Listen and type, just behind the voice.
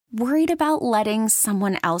Worried about letting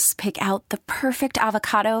someone else pick out the perfect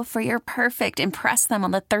avocado for your perfect impress them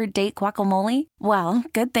on the third date guacamole? Well,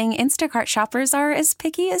 good thing Instacart shoppers are as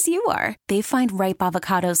picky as you are. They find ripe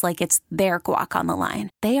avocados like it's their guac on the line.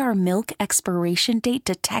 They are milk expiration date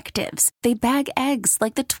detectives. They bag eggs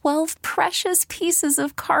like the 12 precious pieces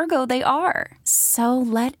of cargo they are. So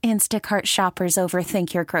let Instacart shoppers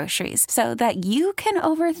overthink your groceries so that you can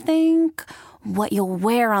overthink what you'll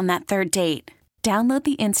wear on that third date. Download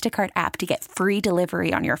the Instacart app to get free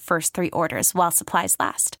delivery on your first 3 orders while supplies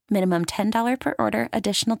last. Minimum $10 per order.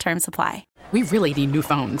 Additional terms apply. We really need new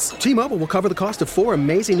phones. T-Mobile will cover the cost of 4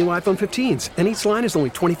 amazing new iPhone 15s, and each line is only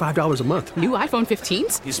 $25 a month. New iPhone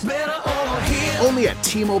 15s? It's better over here. Only at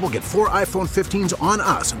T-Mobile, get 4 iPhone 15s on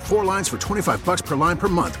us and 4 lines for $25 per line per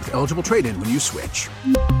month with eligible trade-in when you switch.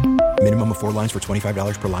 Minimum of 4 lines for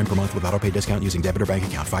 $25 per line per month with autopay discount using debit or bank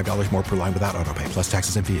account. $5 more per line without autopay, plus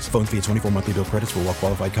taxes and fees. Phone fee at 24 monthly bill credits for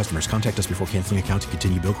well-qualified customers. Contact us before canceling account to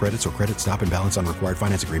continue bill credits or credit stop and balance on required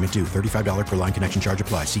finance agreement due. $35 per line connection charge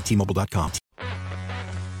applies. See T-Mobile.com.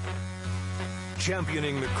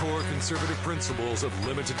 Championing the core conservative principles of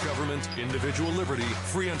limited government, individual liberty,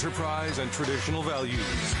 free enterprise, and traditional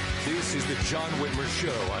values. This is the John Whitmer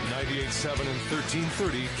Show on 98.7 and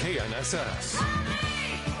 1330 KNSS.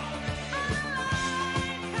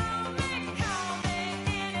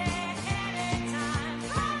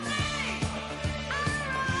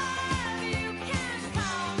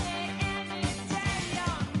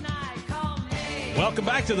 Welcome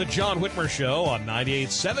back to the John Whitmer Show on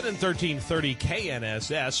 98.7 and 1330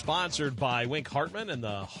 KNSS, sponsored by Wink Hartman and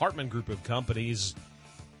the Hartman Group of Companies.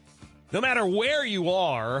 No matter where you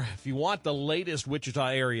are, if you want the latest Wichita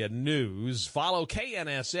area news, follow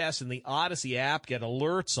KNSS in the Odyssey app, get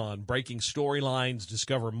alerts on breaking storylines,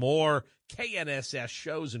 discover more KNSS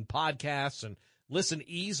shows and podcasts, and listen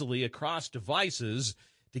easily across devices.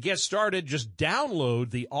 To get started, just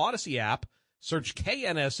download the Odyssey app, search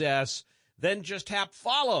KNSS, then just tap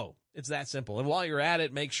follow. It's that simple. And while you're at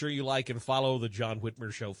it, make sure you like and follow the John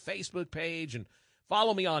Whitmer Show Facebook page and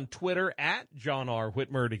follow me on Twitter at John R.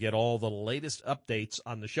 Whitmer to get all the latest updates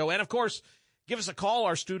on the show. And, of course, give us a call.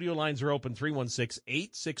 Our studio lines are open,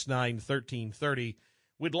 316-869-1330.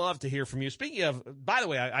 We'd love to hear from you. Speaking of, by the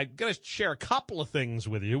way, I'm going to share a couple of things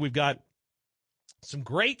with you. We've got some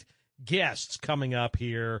great guests coming up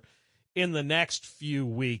here in the next few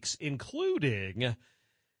weeks, including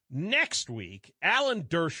next week, Alan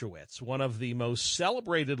Dershowitz, one of the most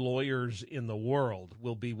celebrated lawyers in the world,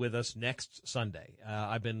 will be with us next Sunday.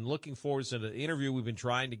 I've been looking forward to the interview we've been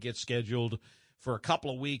trying to get scheduled for a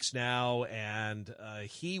couple of weeks now, and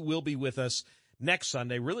he will be with us next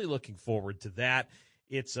Sunday. Really looking forward to that.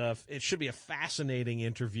 It should be a fascinating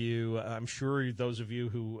interview. I'm sure those of you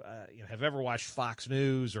who have ever watched Fox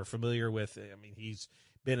News are familiar with, he's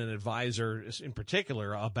been an advisor in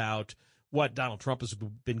particular about what Donald Trump has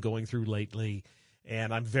been going through lately,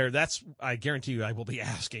 and I guarantee you I will be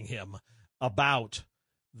asking him about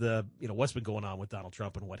what's been going on with Donald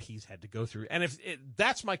Trump and what he's had to go through. And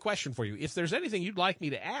that's my question for you. If there's anything you'd like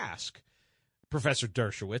me to ask Professor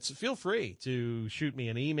Dershowitz, feel free to shoot me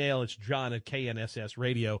an email. It's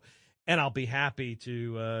john@knssradio, and I'll be happy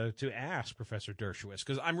to ask Professor Dershowitz,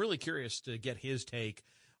 because I'm really curious to get his take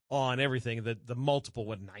on everything, the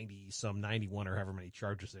multiple, 91 or however many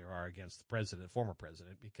charges there are against the president, former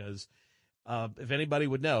president, because if anybody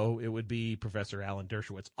would know, it would be Professor Alan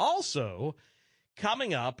Dershowitz. Also,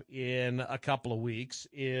 coming up in a couple of weeks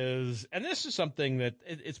is, and this is something that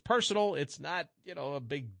it's personal, it's not, a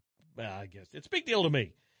big, I guess it's a big deal to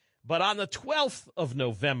me, but on the 12th of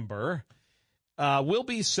November, we'll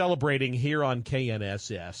be celebrating here on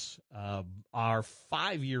KNSS our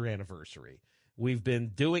 5-year anniversary. We've been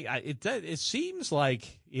doing it seems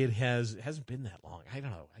like it hasn't been that long. I don't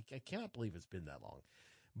know. I cannot believe it's been that long.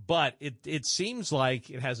 But it seems like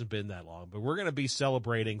it hasn't been that long. But we're going to be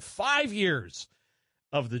celebrating 5 years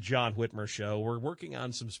of the John Whitmer Show. We're working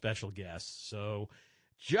on some special guests. So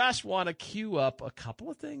just want to queue up a couple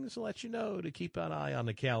of things to let you know to keep an eye on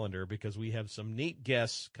the calendar, because we have some neat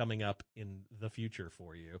guests coming up in the future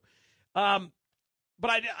for you. But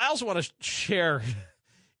I also want to share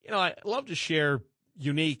I love to share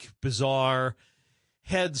unique, bizarre,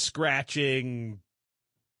 head-scratching,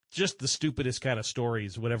 just the stupidest kind of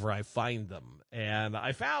stories whenever I find them. And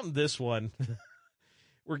I found this one.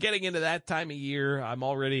 We're getting into that time of year. I'm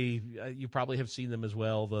already, you probably have seen them as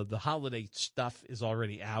well. The holiday stuff is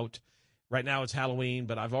already out. Right now it's Halloween,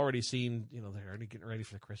 but I've already seen, they're already getting ready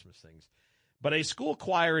for the Christmas things. But a school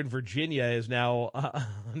choir in Virginia is now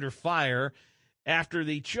under fire after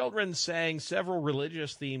the children sang several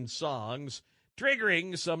religious-themed songs,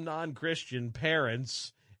 triggering some non-Christian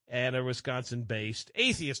parents. and a Wisconsin-based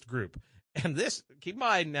atheist group. And this, keep in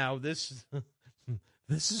mind now, this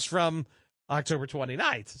is from October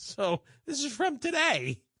 29th. So this is from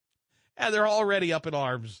today. And they're already up in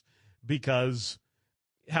arms because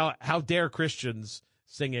how dare Christians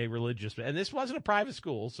sing a religious, and this wasn't a private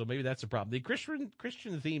school, so maybe that's a problem. The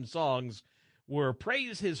Christian-themed songs were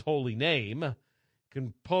Praise His Holy Name,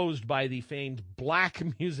 composed by the famed black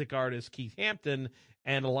music artist Keith Hampton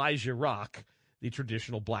and Elijah Rock, the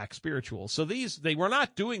traditional black spiritual. So they were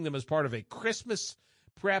not doing them as part of a Christmas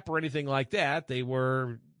prep or anything like that.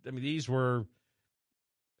 These were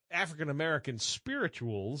African-American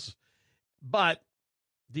spirituals, but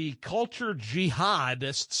the culture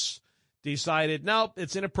jihadists decided, no,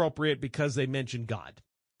 it's inappropriate because they mentioned God.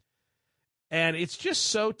 And it's just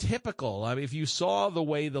so typical. I mean, if you saw the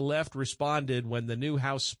way the left responded when the new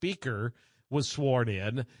House Speaker was sworn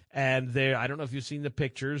in, and I don't know if you've seen the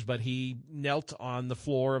pictures, but he knelt on the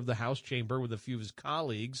floor of the House chamber with a few of his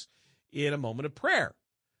colleagues in a moment of prayer,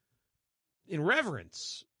 in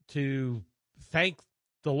reverence, to thank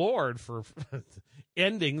the Lord for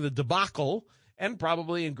ending the debacle, and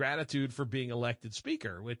probably in gratitude for being elected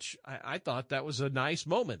speaker, which I thought that was a nice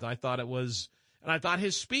moment. I thought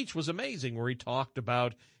his speech was amazing, where he talked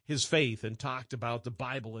about his faith and talked about the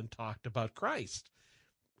Bible and talked about Christ.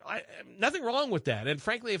 Nothing wrong with that. And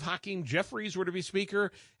frankly, if Hakeem Jeffries were to be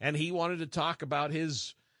speaker and he wanted to talk about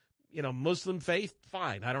his, Muslim faith,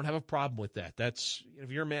 fine. I don't have a problem with that. That's, if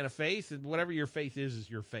you're a man of faith, whatever your faith is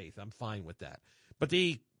your faith. I'm fine with that. But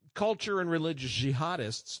the culture and religious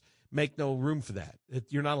jihadists make no room for that.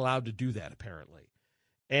 You're not allowed to do that, apparently.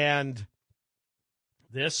 And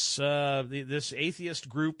this atheist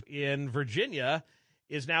group in Virginia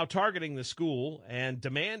is now targeting the school and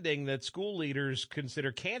demanding that school leaders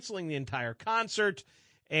consider canceling the entire concert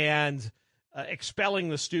and expelling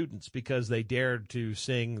the students because they dared to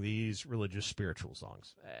sing these religious spiritual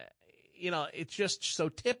songs. It's just so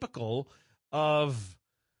typical of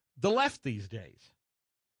the left these days.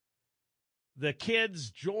 The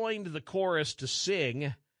kids joined the chorus to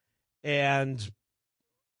sing, and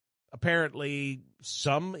apparently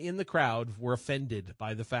some in the crowd were offended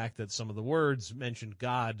by the fact that some of the words mentioned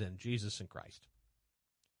God and Jesus and Christ.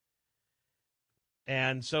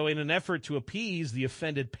 And so in an effort to appease the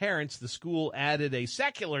offended parents, the school added a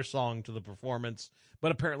secular song to the performance,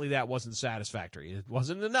 but apparently that wasn't satisfactory. It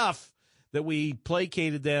wasn't enough that we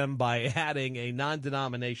placated them by adding a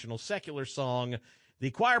non-denominational secular song.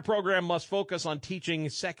 The choir program must focus on teaching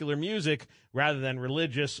secular music rather than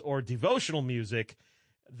religious or devotional music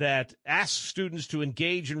that asks students to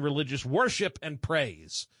engage in religious worship and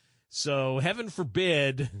praise. So heaven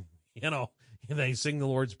forbid, they sing the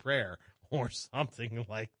Lord's Prayer or something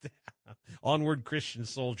like that. Onward, Christian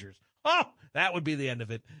soldiers. Oh, that would be the end of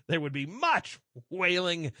it. There would be much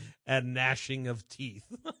wailing and gnashing of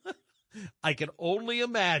teeth. I can only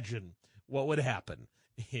imagine what would happen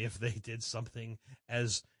if they did something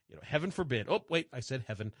as, heaven forbid. Oh, wait, I said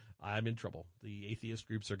heaven. I'm in trouble. The atheist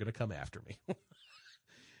groups are going to come after me.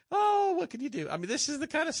 Oh, what can you do? I mean, this is the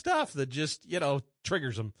kind of stuff that just,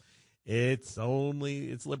 triggers them. It's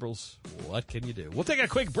liberals. What can you do? We'll take a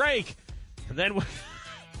quick break, and then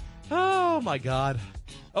oh, my God.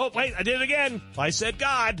 Oh, wait, I did it again. I said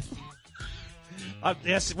God.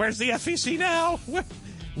 Yes, where's the FEC now? We'll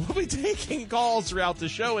be taking calls throughout the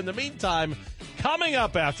show. In the meantime, coming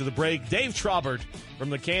up after the break, Dave Trabert from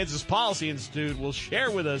the Kansas Policy Institute will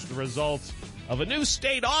share with us the results of a new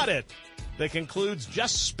state audit that concludes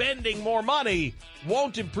just spending more money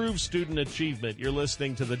won't improve student achievement. You're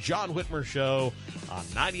listening to The John Whitmer Show on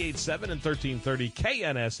 98.7 and 1330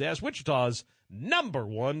 KNSS, Wichita's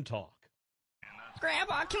 #1 talk.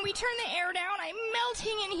 Grandpa, can we turn the air down? I'm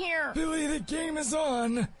melting in here. Billy, the game is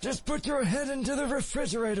on. Just put your head into the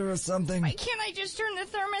refrigerator or something. Why can't I just turn the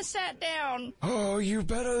thermostat down? Oh, you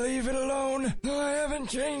better leave it alone. I haven't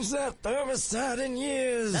changed that thermostat in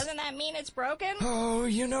years. Doesn't that mean it's broken? Oh,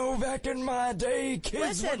 back in my day,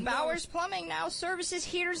 kids... Listen, Bowers Plumbing now services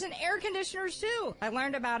heaters and air conditioners, too. I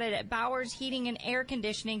learned about it at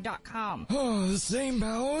BowersHeatingandAirConditioning.com. Oh, the same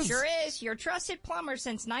Bowers? Sure is. Your trusted plumber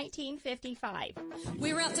since 1955.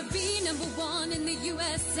 We're out to be #1 in the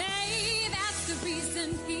USA. That's the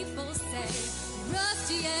reason people say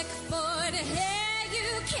Rusty Eck Ford. Hey, you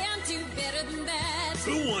can't do better than that.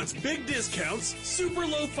 Who wants big discounts, super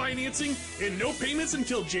low financing, and no payments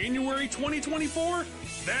until January 2024?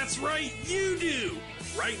 That's right, you do.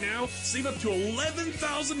 Right now, save up to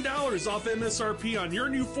 $11,000 off MSRP on your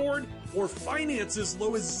new Ford or finance as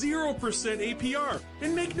low as 0% APR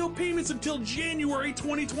and make no payments until January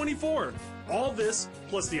 2024. All this,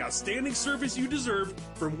 plus the outstanding service you deserve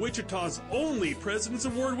from Wichita's only President's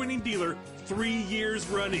Award-winning dealer, 3 years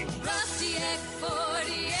running. Rusty Egg Ford,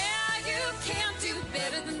 yeah, you can't do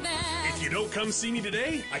better than that. If you don't come see me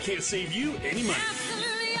today, I can't save you any money.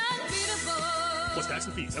 Absolutely unbeatable. Plus tax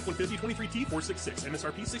and fees. F-150 23T 466.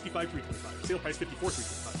 MSRP 65,325. Sale price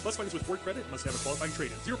 54,325. Plus finance with Ford credit. Must have a qualifying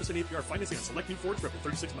trade-in. 0% APR financing on select new Fords for up to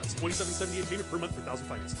 36 months. $27.78 payment per month per thousand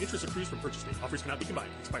finance. Interest accrues from purchase date. Offers cannot be combined.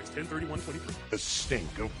 Expires 10/31/23. The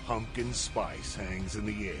stink of pumpkin spice hangs in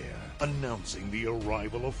the air, announcing the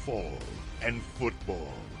arrival of fall and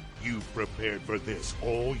football. You've prepared for this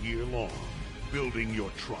all year long, building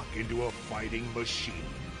your truck into a fighting machine.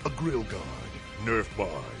 A grill guard, Nerf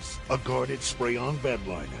bars, a guarded spray-on bed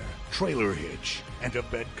liner, trailer hitch, and a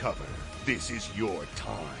bed cover. This is your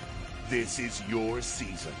time. This is your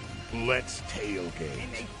season. Let's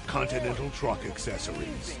tailgate. Continental Truck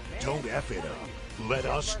Accessories. Don't F it up. Let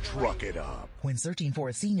us truck it up. When searching for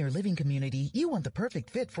a senior living community, you want the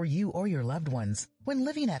perfect fit for you or your loved ones. When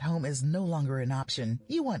living at home is no longer an option,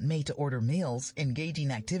 you want made-to-order meals,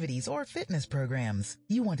 engaging activities, or fitness programs.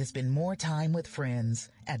 You want to spend more time with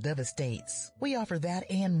friends. At Dove Estates, we offer that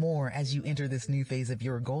and more as you enter this new phase of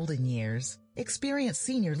your golden years. Experience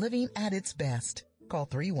senior living at its best. Call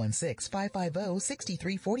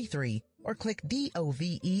 316-550-6343 or click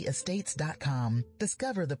doveestates.com.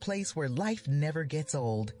 Discover the place where life never gets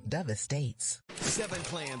old. Dove Estates. Seven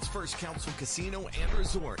Clans First Council Casino and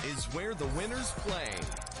Resort is where the winners play.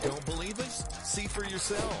 Don't believe us? See for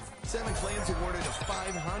yourself. Seven Clans awarded a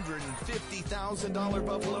 $550,000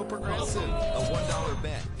 Buffalo Progressive. A $1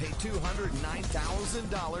 bet. Pay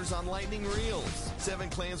 $209,000 on lightning reels. Seven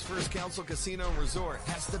Clans First Council Casino and Resort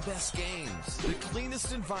has the best games, the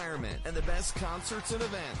cleanest environment, and the best concerts and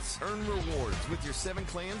events. Earn rewards with your Seven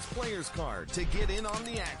Clans Players Card to get in on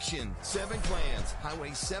the action. Seven Clans,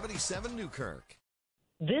 Highway 77, Newkirk.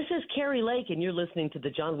 This is Carrie Lake, and you're listening to The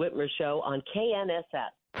John Whitmer Show on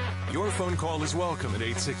KNSS. Your phone call is welcome at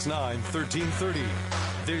 869-1330.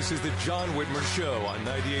 This is The John Whitmer Show on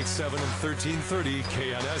 98.7 and 1330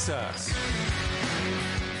 KNSS.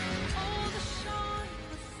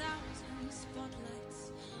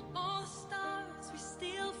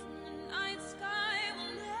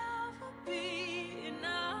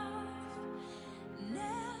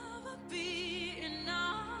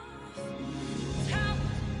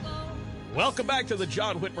 Welcome back to the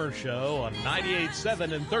John Whitmer Show on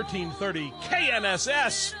 98.7 and 1330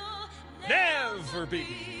 KNSS. Never be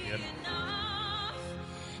enough.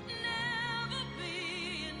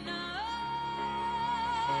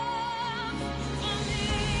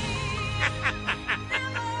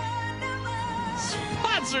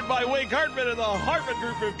 Sponsored by Wake Hartman and the Hartman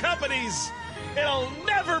Group of Companies. It'll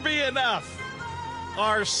never be enough.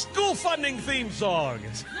 Our school funding theme song.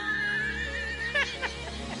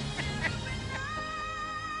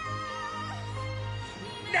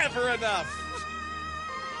 Never enough.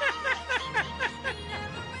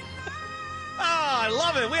 I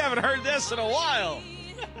love it. We haven't heard this in a while.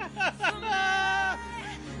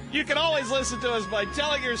 You can always listen to us by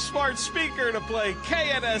telling your smart speaker to play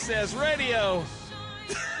KNSS Radio.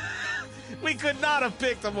 We could not have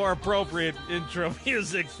picked a more appropriate intro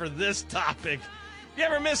music for this topic. If you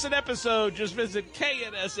ever miss an episode, just visit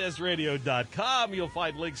knssradio.com. You'll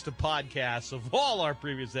find links to podcasts of all our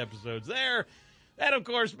previous episodes there. And, of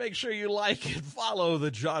course, make sure you like and follow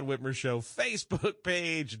the John Whitmer Show Facebook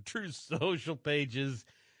page and True Social pages.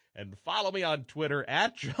 And follow me on Twitter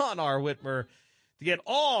at John R. Whitmer to get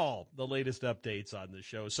all the latest updates on the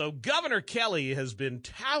show. So Governor Kelly has been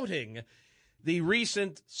touting the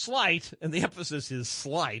recent slight, and the emphasis is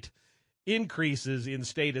slight, increases in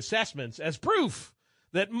state assessments as proof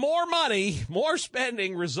that more money, more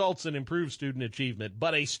spending results in improved student achievement.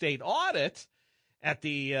 But a state audit at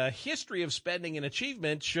the history of spending and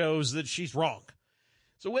achievement shows that she's wrong.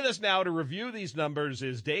 So with us now to review these numbers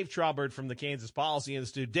is Dave Trabert from the Kansas Policy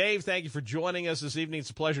Institute. Dave, thank you for joining us this evening.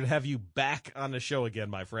 It's a pleasure to have you back on the show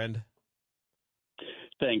again, my friend.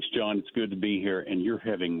 Thanks, John. It's good to be here, and you're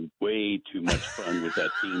having way too much fun with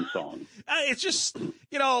that theme song. It's just,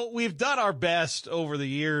 we've done our best over the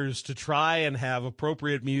years to try and have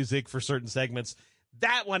appropriate music for certain segments.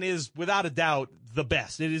 That one is, without a doubt, the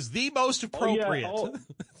best. It is the most appropriate.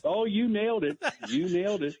 Oh, you nailed it. You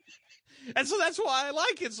nailed it. And so that's why I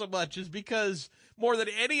like it so much, is because more than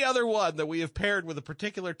any other one that we have paired with a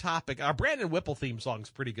particular topic, our Brandon Whipple theme song's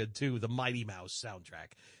pretty good, too, the Mighty Mouse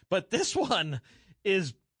soundtrack. But this one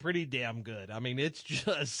is pretty damn good. I mean, it's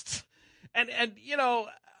just, and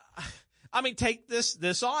I mean, take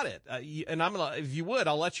this audit, and if you would,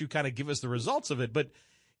 I'll let you kind of give us the results of it. But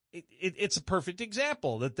it's a perfect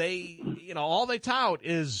example that they, all they tout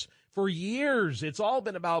is for years. It's all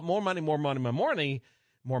been about more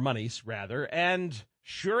monies rather. And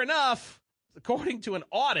sure enough, according to an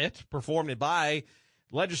audit performed by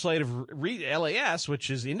Legislative LAS, which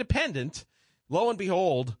is independent, lo and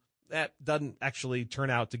behold, that doesn't actually turn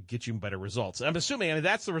out to get you better results. I'm assuming,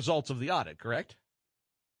 that's the results of the audit, correct?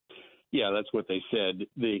 Yeah, that's what they said.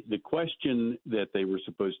 The question that they were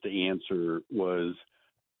supposed to answer was,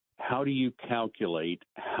 how do you calculate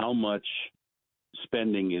how much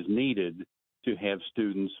spending is needed to have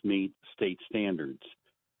students meet state standards?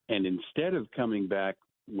 And instead of coming back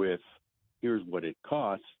with, here's what it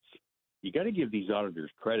costs, you got to give these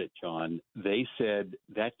auditors credit, John. They said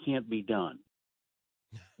that can't be done.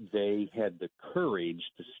 They had the courage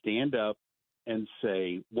to stand up and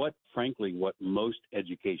say what most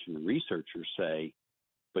education researchers say,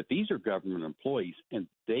 but these are government employees, and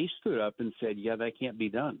they stood up and said, yeah, that can't be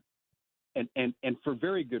done. And for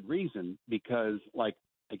very good reason, because,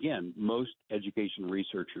 again, most education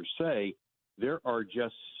researchers say there are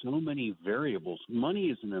just so many variables. Money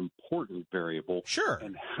is an important variable. Sure.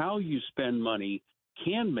 And how you spend money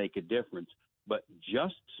can make a difference, but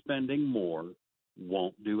just spending more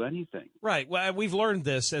won't do anything. Right. Well, we've learned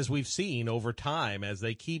this as we've seen over time as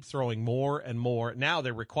they keep throwing more and more. Now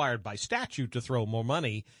they're required by statute to throw more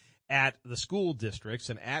money at the school districts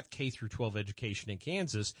and at K through 12 education in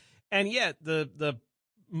Kansas. And yet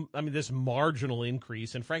this marginal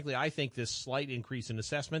increase, and frankly, I think this slight increase in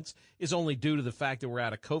assessments is only due to the fact that we're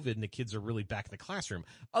out of COVID and the kids are really back in the classroom.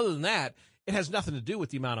 Other than that, it has nothing to do with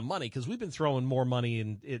the amount of money, because we've been throwing more money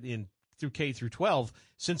in through K through 12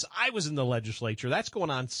 since I was in the legislature. That's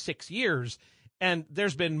going on 6 years, and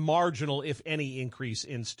there's been marginal, if any, increase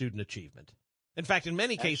in student achievement. In fact, in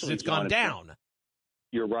many cases, it's gone down.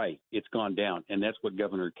 You're right. It's gone down, and that's what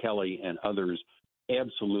Governor Kelly and others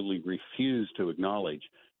absolutely refuse to acknowledge.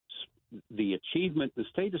 The achievement, the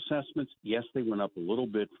state assessments, yes, they went up a little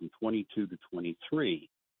bit from 22 to 23,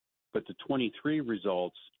 but the 23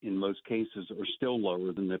 results in most cases are still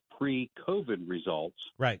lower than the pre-COVID results,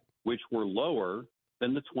 right, which were lower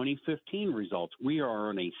than the 2015 results. We are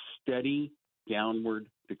on a steady downward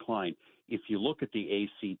decline. If you look at the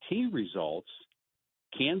ACT results,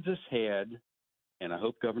 Kansas had, and I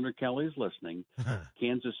hope Governor Kelly is listening,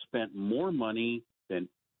 Kansas spent more money than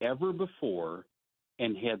ever before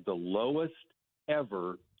and had the lowest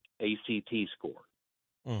ever ACT score.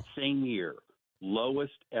 Same year,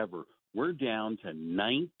 lowest ever. We're down to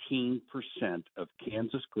 19% of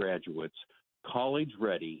Kansas graduates college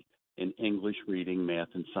ready in English, reading, math,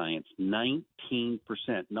 and science. 19%.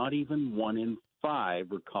 Not even 1 in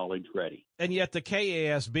 5 are college ready. And yet the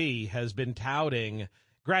KASB has been touting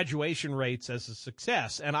graduation rates as a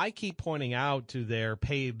success. And I keep pointing out to their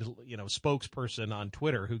paid, spokesperson on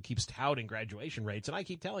Twitter who keeps touting graduation rates. And I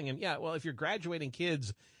keep telling him, yeah, well, if you're graduating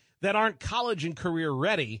kids that aren't college and career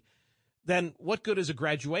ready, then what good is a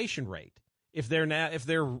graduation rate? If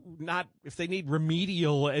they need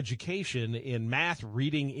remedial education in math,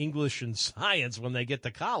 reading, English, and science when they get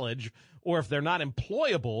to college, or if they're not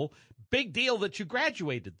employable, big deal that you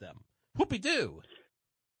graduated them. Whoopee-doo.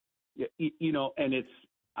 And it's,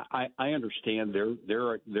 I understand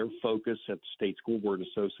their focus at the State School Board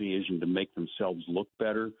Association to make themselves look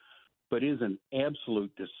better, but it is an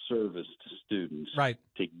absolute disservice to students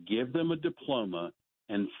to give them a diploma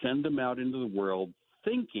and send them out into the world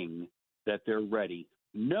thinking that they're ready.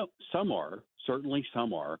 No, some are, certainly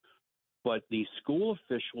some are, but the school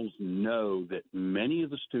officials know that many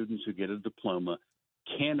of the students who get a diploma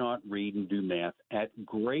cannot read and do math at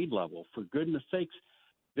grade level. For goodness sakes,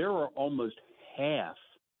 there are almost half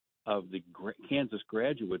of the Kansas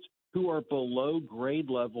graduates who are below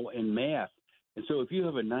grade level in math. And so if you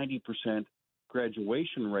have a 90%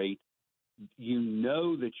 graduation rate, you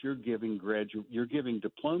know that you're giving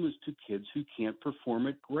diplomas to kids who can't perform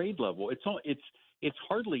at grade level. It's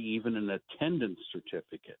hardly even an attendance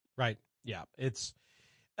certificate. Right. Yeah. It's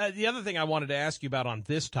the other thing I wanted to ask you about on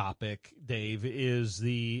this topic, Dave, is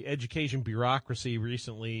the education bureaucracy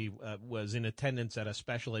recently was in attendance at a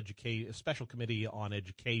special committee on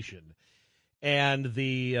education, and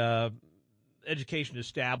the education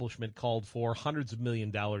establishment called for hundreds of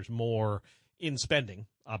 $millions more in spending,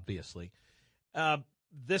 obviously.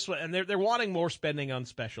 This one, and they're wanting more spending on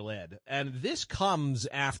special ed, and this comes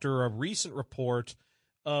after a recent report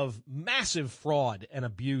of massive fraud and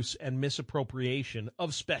abuse and misappropriation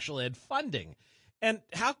of special ed funding. And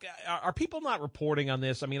how are people not reporting on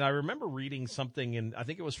this? I mean, I remember reading something, and I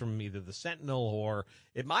think it was from either the Sentinel or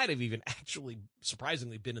it might have even actually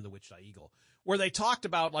surprisingly been in the Wichita Eagle, where they talked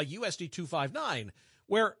about like USD 259,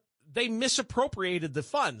 where they misappropriated the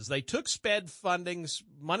funds. They took SPED fundings,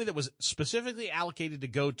 money that was specifically allocated to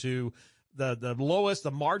go to the lowest,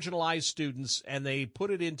 the marginalized students, and they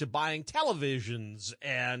put it into buying televisions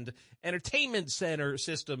and entertainment center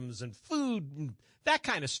systems and food, and that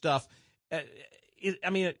kind of stuff.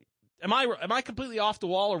 I mean, am I completely off the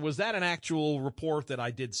wall, or was that an actual report that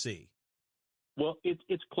I did see? Well,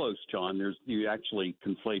 it's close, John. You actually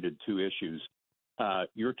conflated two issues.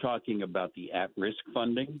 You're talking about the at-risk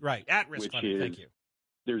funding, right? At-risk funding. Thank you.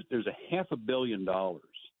 There's $500 million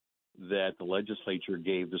that the legislature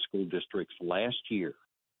gave the school districts last year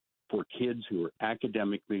for kids who are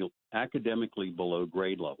academically below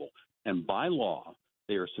grade level, and by law,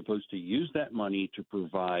 they are supposed to use that money to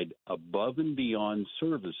provide above and beyond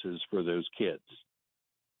services for those kids.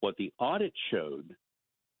 What the audit showed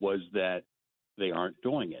was that they aren't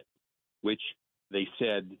doing it, which they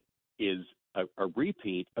said is a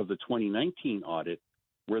repeat of the 2019 audit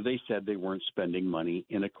where they said they weren't spending money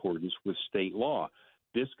in accordance with state law.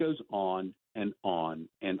 This goes on and on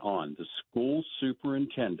and on. The school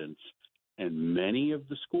superintendents and many of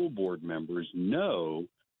the school board members know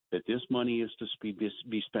that this money is to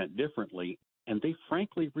be spent differently, and they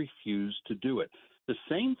frankly refuse to do it. The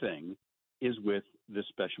same thing is with the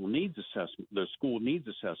special needs assessment, the school needs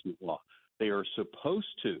assessment law. They are supposed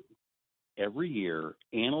to, every year,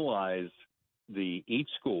 analyze each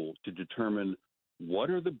school to determine what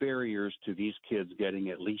are the barriers to these kids getting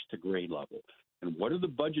at least a grade level, and what are the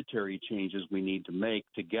budgetary changes we need to make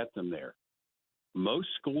to get them there. Most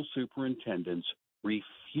school superintendents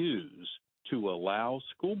refuse to allow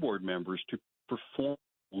school board members to perform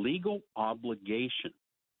legal obligation.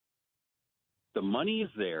 The money is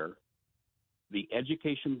there. The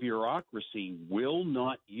education bureaucracy will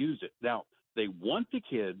not use it. Now, they want the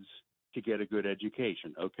kids to get a good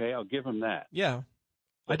education. Okay, I'll give them that. Yeah,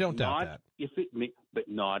 I don't doubt that. But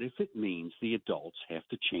not if it means the adults have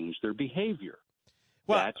to change their behavior.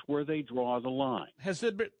 Well, that's where they draw the line. Has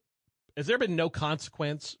there been no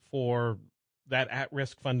consequence for that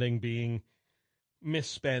at-risk funding being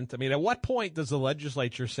misspent? I mean, at what point does the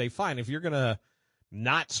legislature say, fine, if you're going to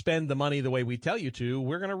not spend the money the way we tell you to,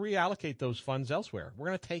 we're going to reallocate those funds elsewhere. We're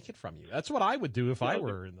going to take it from you. That's what I would do if I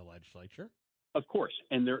were in the legislature. Of course.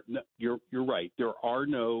 And you're right. There are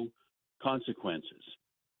no consequences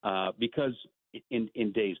because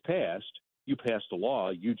in days past, you passed a law,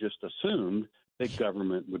 you just assumed that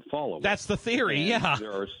government would follow it. That's the theory,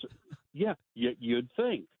 and yeah. You'd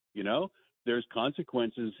think, there's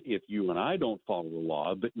consequences if you and I don't follow the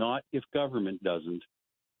law, but not if government doesn't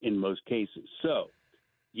in most cases. So,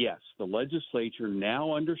 yes, the legislature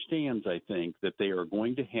now understands, I think, that they are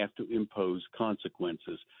going to have to impose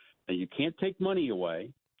consequences. And you can't take money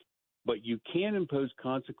away, but you can impose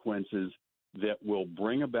consequences that will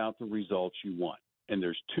bring about the results you want. And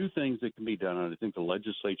there's two things that can be done, and I think the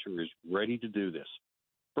legislature is ready to do this.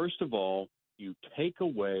 First of all, you take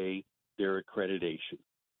away their accreditation.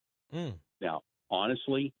 Now,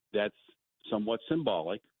 honestly, that's somewhat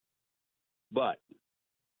symbolic, but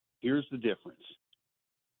here's the difference.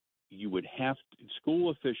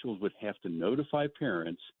 School officials would have to notify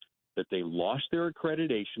parents that they lost their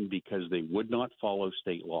accreditation because they would not follow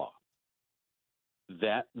state law.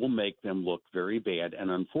 That will make them look very bad. And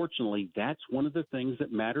unfortunately, that's one of the things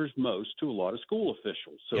that matters most to a lot of school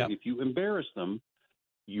officials. So if you embarrass them,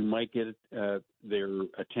 you might get their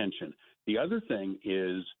attention. The other thing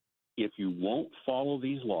is, if you won't follow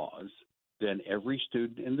these laws, then every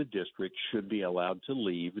student in the district should be allowed to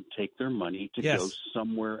leave and take their money to go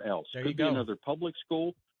somewhere else. Could be another public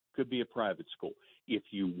school, could be a private school. If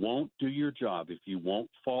you won't do your job, if you won't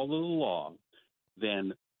follow the law,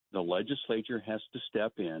 then the legislature has to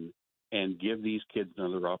step in and give these kids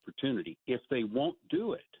another opportunity. If they won't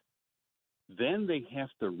do it, then they have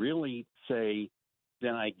to really say,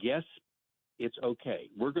 then I guess it's okay.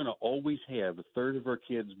 We're going to always have a third of our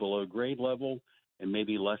kids below grade level and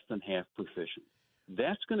maybe less than half proficient.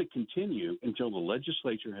 That's going to continue until the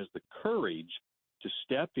legislature has the courage to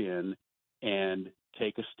step in and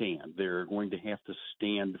take a stand. They're going to have to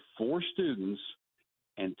stand for students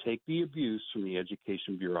and take the abuse from the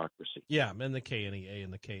education bureaucracy. Yeah, and the KNEA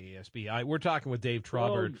and the KASB. We're talking with Dave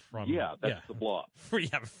Trabert from... Yeah, that's the blog.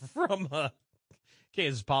 From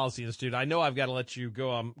Kansas Policy Institute. I know I've got to let you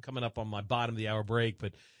go. I'm coming up on my bottom of the hour break,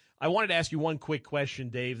 but I wanted to ask you one quick question,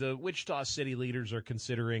 Dave. The Wichita city leaders are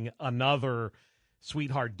considering another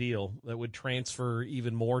sweetheart deal that would transfer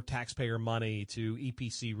even more taxpayer money to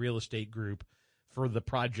EPC Real Estate Group for the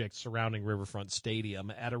project surrounding Riverfront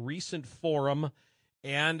Stadium. At a recent forum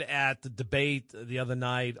and at the debate the other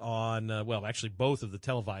night on, actually both of the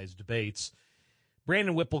televised debates,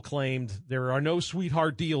 Brandon Whipple claimed there are no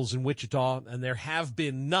sweetheart deals in Wichita, and there have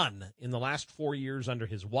been none in the last 4 years under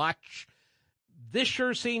his watch. This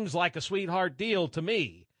sure seems like a sweetheart deal to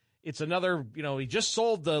me. It's another, he just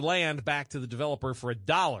sold the land back to the developer for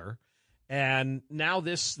 $1, and now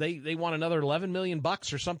they want another $11 million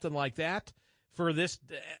or something like that for this.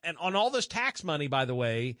 And on all this tax money, by the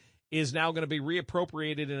way, is now going to be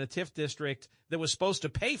reappropriated in a TIF district that was supposed to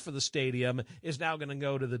pay for the stadium is now going to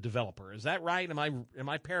go to the developer. Is that right? Am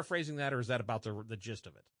I paraphrasing that, or is that about the gist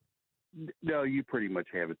of it? No, you pretty much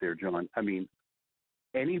have it there, John. I mean,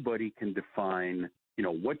 anybody can define,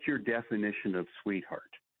 what's your definition of sweetheart?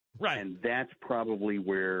 Right. And that's probably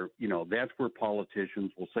where, that's where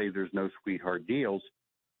politicians will say there's no sweetheart deals,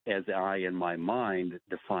 as I, in my mind,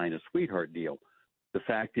 define a sweetheart deal. The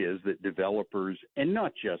fact is that developers, and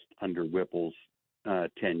not just under Whipple's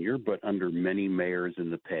tenure, but under many mayors in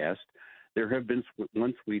the past, there have been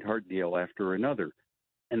one sweetheart deal after another,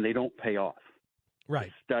 and they don't pay off.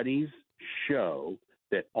 Right. Studies show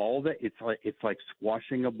that it's like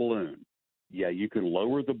squashing a balloon. Yeah, you can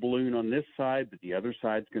lower the balloon on this side, but the other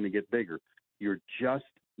side's going to get bigger. You're just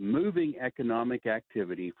moving economic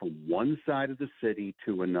activity from one side of the city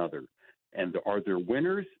to another. And are there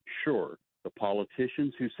winners? Sure. The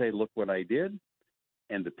politicians who say, look what I did,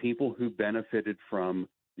 and the people who benefited from,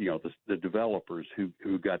 the developers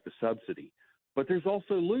who got the subsidy. But there's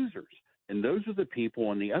also losers, and those are the people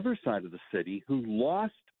on the other side of the city who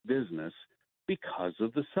lost business because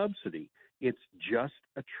of the subsidy. It's just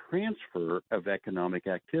a transfer of economic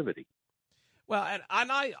activity. Well, and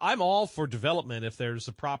I'm all for development if there's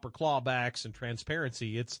the proper clawbacks and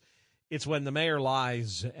transparency. It's when the mayor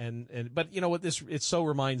lies but what it so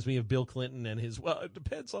reminds me of Bill Clinton and his, well, it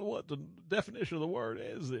depends on what the definition of the word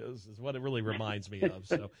is what it really reminds me of.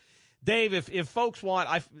 So Dave, if folks want,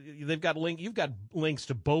 you've got links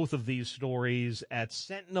to both of these stories at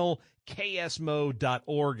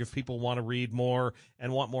sentinelksmo.org. If people want to read more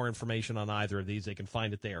and want more information on either of these, they can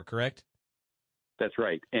find it there, correct? That's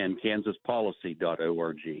right, and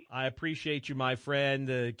kansaspolicy.org. I appreciate you, my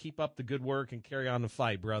friend. Keep up the good work and carry on the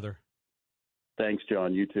fight, brother. Thanks,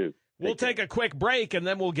 John. You too. We'll take a quick break, and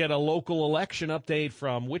then we'll get a local election update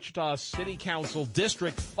from Wichita City Council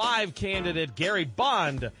District 5 candidate Gary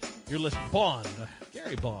Bond. Gary Bond.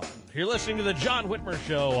 You're listening to the John Whitmer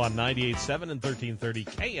Show on 98.7 and 1330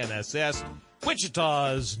 KNSS,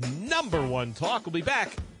 Wichita's #1 talk. We'll be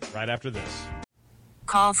back right after this.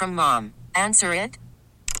 Call from mom. Answer it.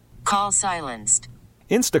 Call silenced.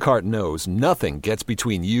 Instacart knows nothing gets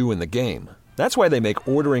between you and the game. That's why they make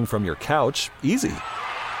ordering from your couch easy.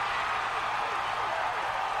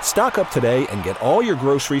 Stock up today and get all your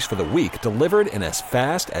groceries for the week delivered in as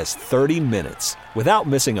fast as 30 minutes without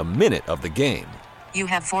missing a minute of the game. You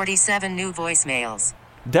have 47 new voicemails.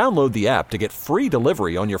 Download the app to get free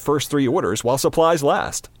delivery on your first 3 orders while supplies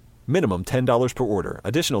last. Minimum $10 per order.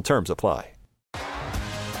 Additional terms apply.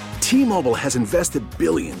 T-Mobile has invested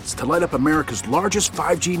billions to light up America's largest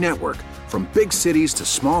 5G network, from big cities to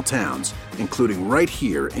small towns, including right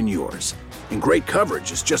here in yours. And great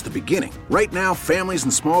coverage is just the beginning. Right now, families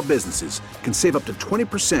and small businesses can save up to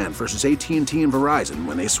 20% versus AT&T and Verizon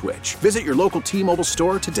when they switch. Visit your local T-Mobile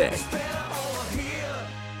store today.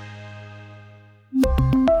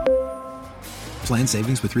 Plan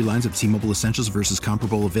savings with 3 lines of T-Mobile Essentials versus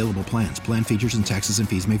comparable available plans. Plan features and taxes and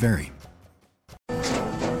fees may vary.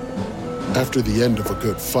 After the end of a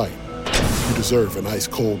good fight, you deserve an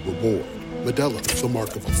ice-cold reward. Modelo is the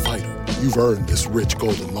mark of a fighter. You've earned this rich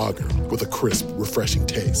golden lager with a crisp, refreshing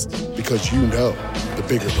taste. Because you know, the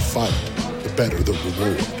bigger the fight, the better the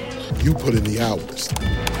reward. You put in the hours,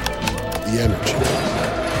 the energy,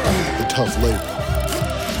 the tough labor.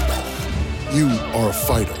 You are a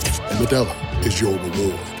fighter, and Modelo is your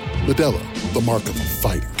reward. Modelo, the mark of a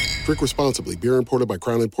fighter. Drink responsibly. Beer imported by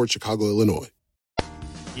Crown Imports, Chicago, Illinois.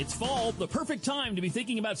 It's fall, the perfect time to be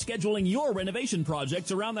thinking about scheduling your renovation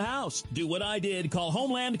projects around the house. Do what I did. Call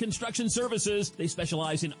Homeland Construction Services. They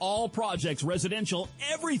specialize in all projects, residential,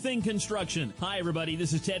 everything construction. Hi, everybody.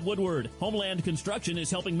 This is Ted Woodward. Homeland Construction is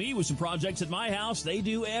helping me with some projects at my house. They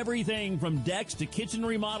do everything from decks to kitchen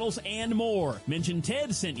remodels and more. Mention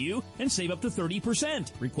Ted sent you and save up to 30%.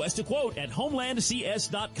 Request a quote at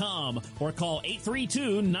homelandcs.com or call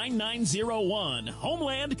 832-9901.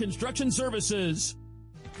 Homeland Construction Services.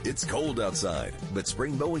 It's cold outside, but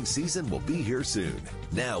spring mowing season will be here soon.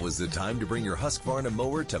 Now is the time to bring your Husqvarna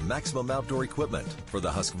mower to Maximum Outdoor Equipment for the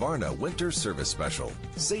Husqvarna Winter Service Special.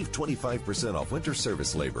 Save 25% off winter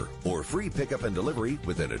service labor or free pickup and delivery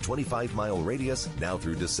within a 25-mile radius now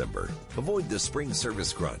through December. Avoid the spring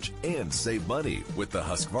service crunch and save money with the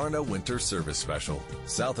Husqvarna Winter Service Special.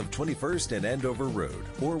 South of 21st and Andover Road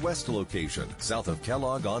or west location, south of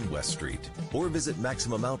Kellogg on West Street. Or visit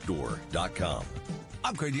MaximumOutdoor.com.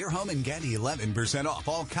 Upgrade your home and get 11% off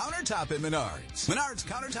all countertop at Menards. Menards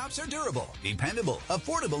countertops are durable, dependable,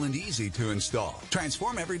 affordable, and easy to install.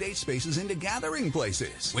 Transform everyday spaces into gathering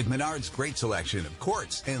places. With Menards' great selection of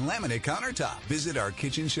quartz and laminate countertop. Visit our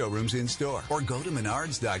kitchen showrooms in store or go to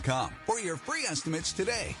Menards.com for your free estimates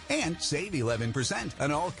today. And save 11%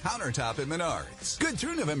 on all countertop at Menards. Good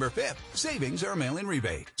through November 5th. Savings are mail-in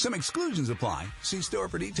rebate. Some exclusions apply. See store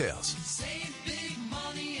for details. Save big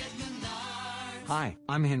money at Menards. Hi,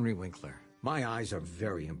 I'm Henry Winkler. My eyes are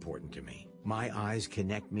very important to me. My eyes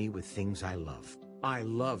connect me with things I love. I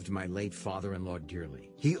loved my late father-in-law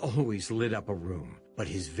dearly. He always lit up a room, but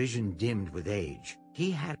his vision dimmed with age.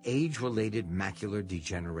 He had age-related macular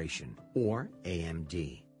degeneration, or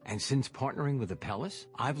AMD. And since partnering with Apellis,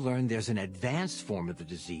 I've learned there's an advanced form of the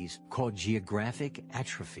disease called geographic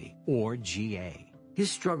atrophy, or GA.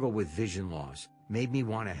 His struggle with vision loss made me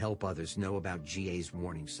want to help others know about GA's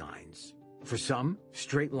warning signs. For some,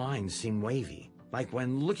 straight lines seem wavy, like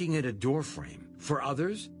when looking at a door frame. For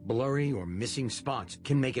others, blurry or missing spots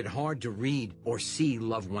can make it hard to read or see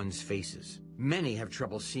loved ones' faces. Many have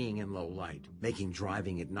trouble seeing in low light, making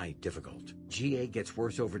driving at night difficult. GA gets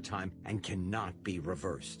worse over time and cannot be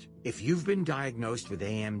reversed. If you've been diagnosed with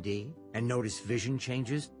AMD and notice vision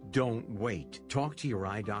changes, don't wait. Talk to your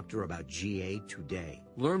eye doctor about GA today.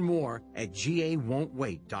 Learn more at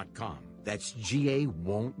GAWon'tWait.com. That's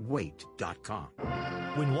GAWon'tWait.com.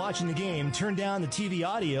 When watching the game, turn down the TV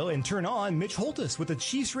audio and turn on Mitch Holtis with the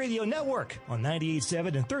Chiefs Radio Network on 98.7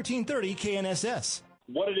 and 1330 KNSS.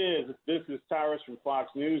 What it is, this is Tyrus from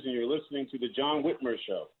Fox News, and you're listening to The John Whitmer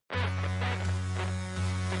Show.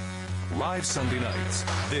 Live Sunday nights,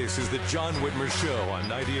 this is The John Whitmer Show on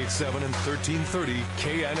 98.7 and 1330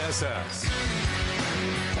 KNSS.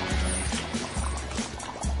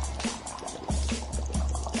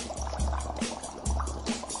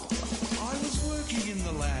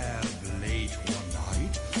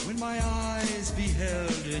 My eyes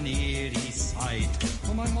beheld an eerie sight,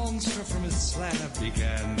 for my monster from his slab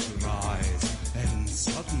began to rise, and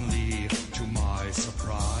suddenly, to my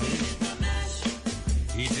surprise,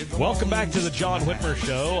 he did the Welcome back to the John Whitmer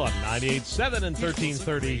Show on 98.7 and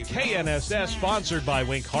 1330 KNSS, sponsored by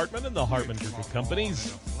Wink Hartman and the Hartman Group of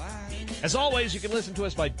Companies. As always, you can listen to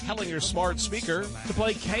us by telling your smart speaker to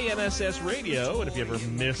play KNSS Radio, and if you ever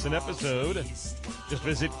miss an episode, just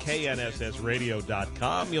visit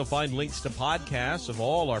knssradio.com. You'll find links to podcasts of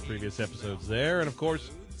all our previous episodes there. And, of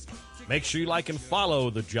course, make sure you like and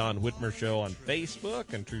follow The John Whitmer Show on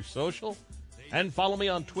Facebook and True Social. And follow me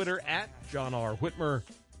on Twitter at John R. Whitmer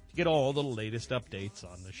to get all the latest updates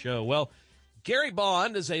on the show. Well, Gary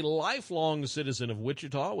Bond is a lifelong citizen of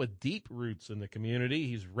Wichita with deep roots in the community.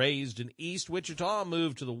 He's raised in East Wichita,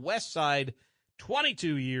 moved to the west side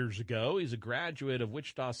 22 years ago. He's a graduate of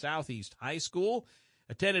Wichita Southeast High School,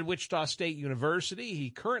 attended Wichita State University.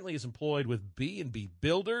 He currently is employed with B&B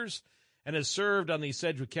Builders and has served on the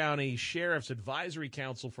Sedgwick County Sheriff's Advisory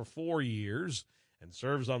Council for 4 years and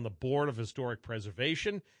serves on the Board of Historic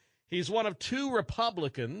Preservation. He's one of 2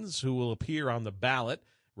 Republicans who will appear on the ballot,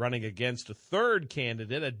 running against a third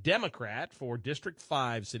candidate, a Democrat, for District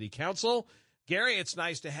 5 City Council. Gary, it's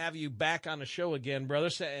nice to have you back on the show again, brother.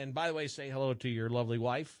 And by the way, say hello to your lovely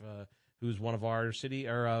wife, who's one of our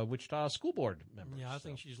Wichita School Board members. Yeah, I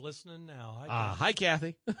think she's listening now. Hi,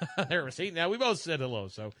 Kathy. There we see. Now we both said hello.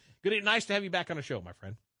 So good. Nice to have you back on the show, my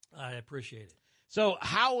friend. I appreciate it. So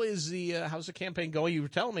how's the campaign going? You were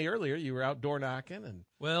telling me earlier you were out door knocking, and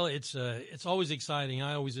well, it's always exciting.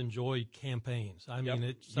 I always enjoy campaigns. I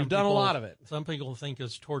mean, you've done a lot of it. Some people think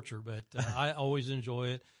it's torture, but I always enjoy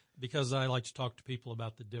it because I like to talk to people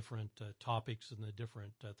about the different topics and the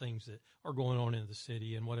different things that are going on in the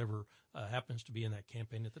city and whatever happens to be in that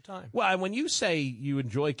campaign at the time. Well, and when you say you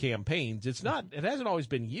enjoy campaigns, it hasn't always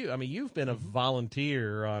been you. I mean, you've been a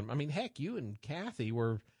volunteer on. I mean, heck, you and Kathy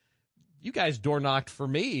were. You guys door knocked for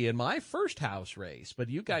me in my first House race, but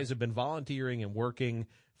you guys have been volunteering and working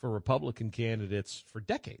for Republican candidates for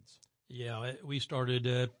decades. Yeah, we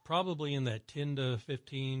started probably in that 10 to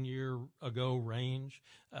 15 year ago range.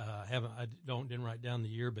 Didn't write down the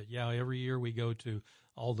year, but yeah, every year we go to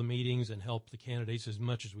all the meetings and help the candidates as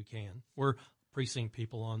much as we can. We're precinct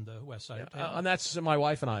people on the west side of town. And that's my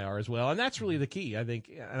wife and I are as well. And that's really the key, I think.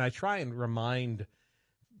 And I try and remind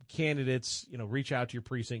candidates, reach out to your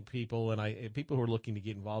precinct people, and people who are looking to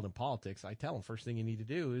get involved in politics, I tell them first thing you need to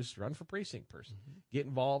do is run for precinct person. Get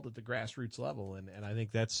involved at the grassroots level, and I think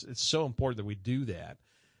it's so important that we do that.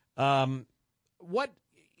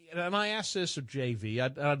 And I asked this of JV.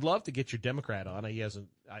 I'd love to get your Democrat on. He hasn't.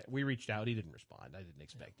 We reached out. He didn't respond. I didn't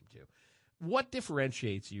expect him to. What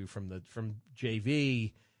differentiates you from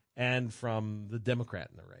JV and from the Democrat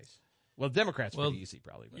in the race? Well, Democrats pretty easy,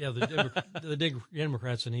 probably. But. Yeah, the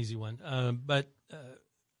Democrat's an easy one. But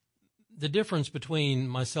the difference between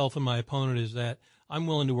myself and my opponent is that I'm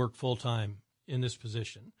willing to work full time in this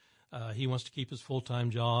position. He wants to keep his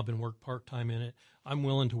full-time job and work part-time in it. I'm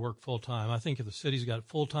willing to work full-time. I think if the city's got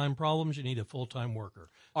full-time problems, you need a full-time worker.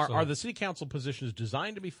 Are the city council positions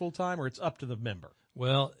designed to be full-time, or it's up to the member?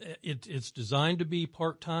 Well, it's designed to be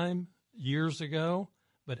part-time years ago,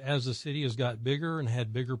 but as the city has got bigger and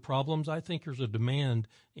had bigger problems, I think there's a demand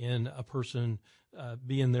in a person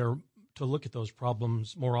being there to look at those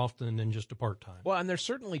problems more often than just a part-time. Well, and they're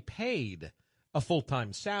certainly paid a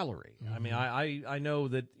full-time salary. I mean, I know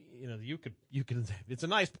that you could it's a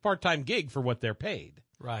nice part-time gig for what they're paid.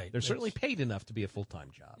 Right. They're certainly paid enough to be a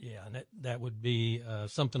full-time job. Yeah, and that would be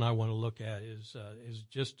something I want to look at is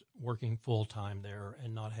just working full-time there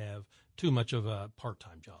and not have too much of a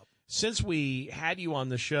part-time job. Since we had you on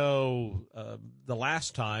the show the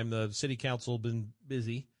last time, the city council been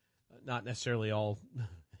busy, not necessarily all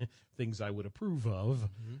things I would approve of.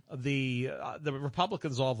 The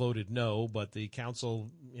Republicans all voted no, but the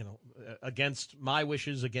council, against my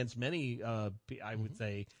wishes, against many, I would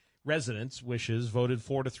say, residents' wishes, voted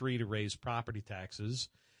 4-3 to raise property taxes.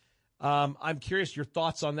 I'm curious your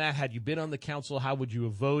thoughts on that. Had you been on the council, how would you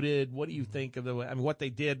have voted? What do you think of what they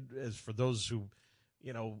did is, for those who,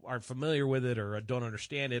 aren't familiar with it or don't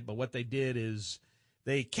understand it, but what they did is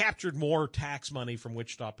they captured more tax money from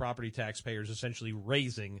Wichita property taxpayers, essentially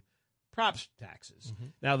raising property taxes.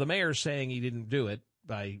 Now, the mayor's saying he didn't do it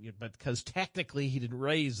because technically he didn't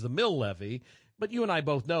raise the mill levy, but you and I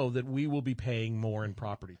both know that we will be paying more in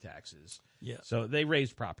property taxes. Yeah. So they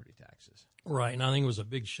raised property taxes. Right, and I think it was a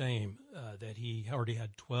big shame that he already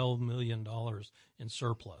had $12 million in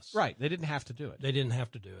surplus. Right, they didn't have to do it. They didn't have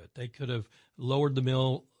to do it. They could have lowered the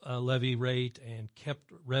mill levy rate and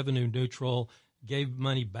kept revenue neutral, gave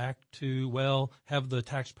money back to, have the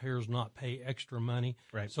taxpayers not pay extra money.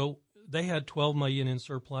 Right. So they had $12 million in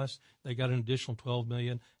surplus. They got an additional $12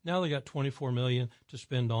 million. Now they got $24 million to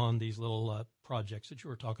spend on these little projects that you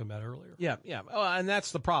were talking about earlier. Yeah. Oh, and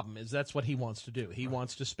that's the problem, is that's what he wants to do. He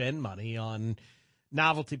wants to spend money on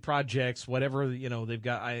novelty projects, whatever, they've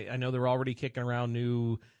got. I know they're already kicking around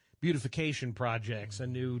new beautification projects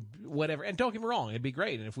and new whatever. And don't get me wrong, it'd be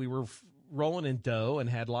great. And if we were rolling in dough and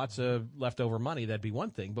had lots of leftover money, that'd be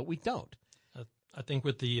one thing, but we don't. I think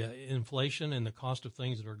with the inflation and the cost of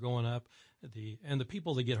things that are going up, the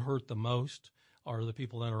people that get hurt the most are the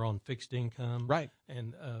people that are on fixed income, right?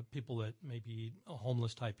 And people that may be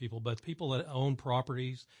homeless type people, but people that own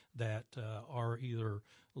properties that are either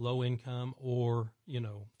low income or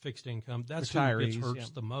fixed income. That's who gets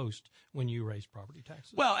hurt the most when you raise property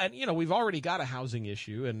taxes. Well, and we've already got a housing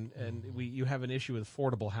issue, and you have an issue with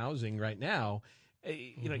affordable housing right now.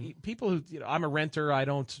 People who, I'm a renter,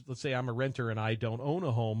 let's say I'm a renter and I don't own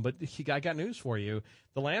a home, but I got news for you.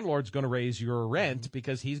 The landlord's going to raise your rent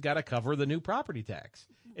because he's got to cover the new property tax.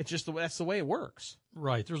 It's just that's the way it works.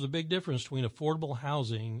 Right. There's a big difference between affordable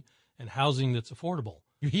housing and housing that's affordable.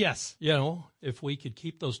 Yes. If we could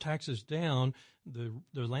keep those taxes down, the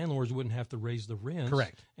landlords wouldn't have to raise the rents.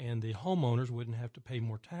 Correct. And the homeowners wouldn't have to pay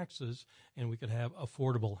more taxes, and we could have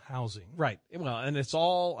affordable housing. Right. Well, and it's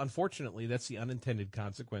all, unfortunately, that's the unintended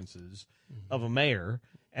consequences of a mayor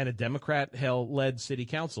and a Democrat-led city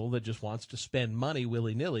council that just wants to spend money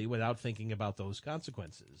willy-nilly without thinking about those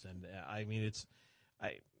consequences. And,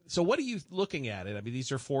 so what are you looking at it? I mean,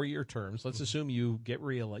 these are 4-year terms. Let's assume you get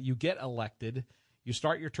elected. You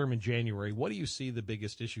start your term in January. What do you see the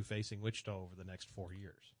biggest issue facing Wichita over the next 4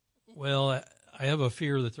 years? Well, I have a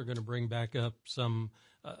fear that they're going to bring back up some.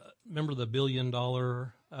 Remember the $1 billion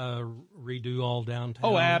redo all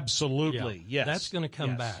downtown? Oh, absolutely. Yeah. Yes. That's going to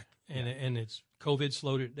come back, and it's COVID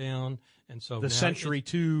slowed it down, and so the Century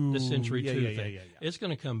 2 thing. It's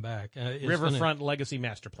going to come back. Riverfront Legacy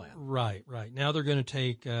Master Plan. Right. Now they're going to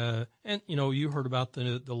take, and you heard about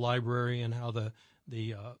the library and how the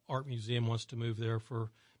art museum wants to move there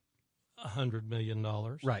for $100 million.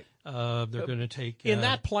 Right. They're going to take in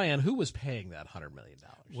that plan. Who was paying that $100 million?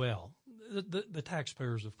 Well, The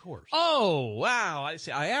taxpayers, of course. Oh, wow. I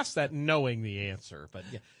see. I asked that knowing the answer, but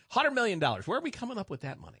yeah. $100 million. Where are we coming up with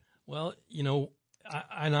that money? Well,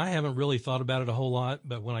 I haven't really thought about it a whole lot,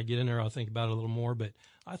 but when I get in there, I'll think about it a little more. But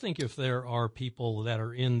I think if there are people that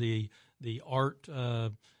are in the art,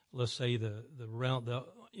 let's say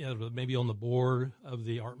maybe on the board of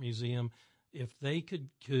the art museum, if they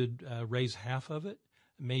could raise half of it,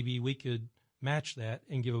 maybe we could match that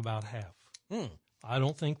and give about half. I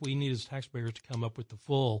don't think we need as taxpayers to come up with the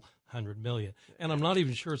full $100 million, and I'm not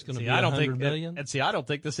even sure it's going to be $100 million. And see, I don't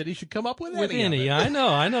think the city should come up with any. I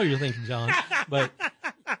know you're thinking, John, but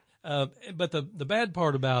the bad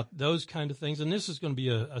part about those kind of things, and this is going to be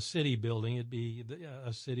a city building. It'd be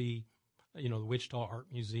a city, the Wichita Art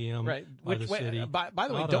Museum, right? By the city. By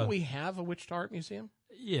the way, don't we have a Wichita Art Museum?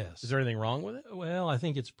 Yes. Is there anything wrong with it? Well, I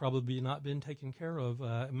think it's probably not been taken care of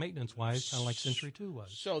maintenance-wise, kind of like Century 2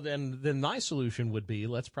 was. So then my solution would be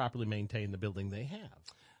let's properly maintain the building they have.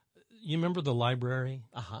 You remember the library?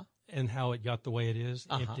 Uh-huh. And how it got the way it is,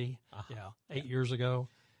 empty? Yeah. 8 years ago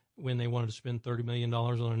when they wanted to spend $30 million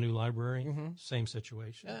on a new library, same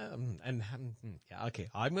situation. Okay.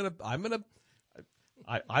 I'm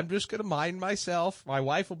just gonna mind myself. My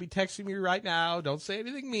wife will be texting me right now. Don't say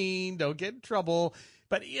anything mean. Don't get in trouble.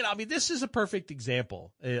 But this is a perfect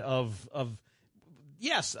example of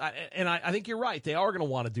yes. I think you're right. They are going to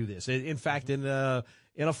want to do this. In fact, in a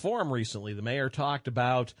forum recently, the mayor talked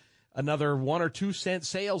about another 1 or 2 cent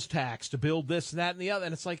sales tax to build this and that and the other.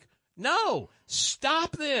 And it's like, no,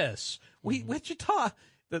 stop this. Wichita,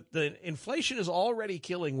 the inflation is already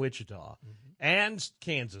killing Wichita and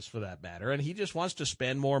Kansas for that matter. And he just wants to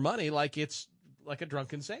spend more money like it's like a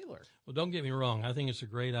drunken sailor. Well, don't get me wrong. I think it's a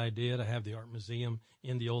great idea to have the art museum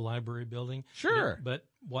in the old library building. Sure. But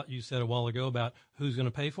what you said a while ago about who's going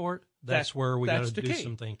to pay for it, that's where we got to do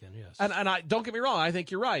some thinking. Yes. And I don't get me wrong. I think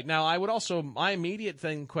you're right. Now, I would also, my immediate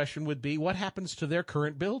question would be, what happens to their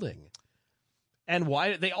current building? And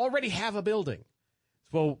why they already have a building?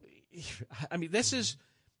 Well, this is,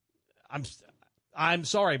 I'm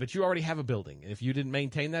sorry, but you already have a building. If you didn't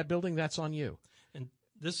maintain that building, that's on you. And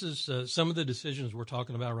this is some of the decisions we're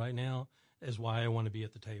talking about right now is why I want to be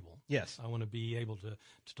at the table. Yes. I want to be able to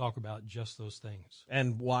talk about just those things.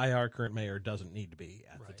 And why our current mayor doesn't need to be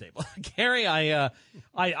at the table. Gary, I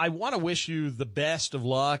want to wish you the best of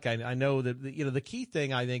luck. I know that, the key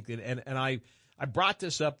thing I think, and I brought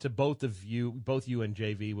this up to both you and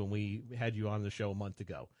JV when we had you on the show a month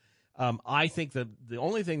ago. I think that the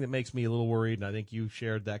only thing that makes me a little worried, and I think you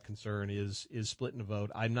shared that concern, is splitting the vote.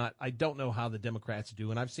 I don't know how the Democrats do,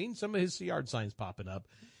 and I've seen some of his yard signs popping up.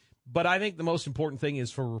 But I think the most important thing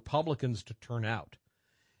is for Republicans to turn out.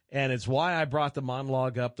 And it's why I brought the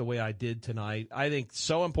monologue up the way I did tonight. I think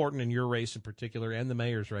so important in your race in particular and the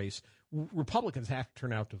mayor's race, Republicans have to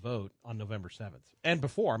turn out to vote on November 7th and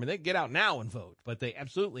before. They can get out now and vote, but they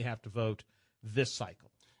absolutely have to vote this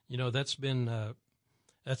cycle. That's been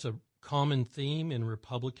that's a common theme in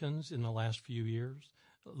Republicans in the last few years.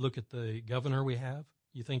 Look at the governor we have.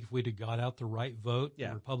 You think if we'd have got out the right vote,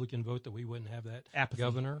 the Republican vote, that we wouldn't have that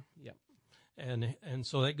governor? Yep. And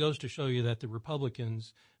so that goes to show you that the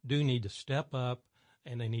Republicans do need to step up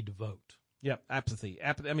and they need to vote. Yep, apathy.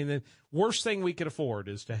 The worst thing we could afford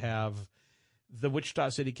is to have the Wichita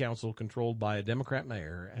City Council controlled by a Democrat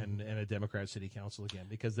mayor and a Democrat City Council again,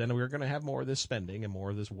 because then we're going to have more of this spending and more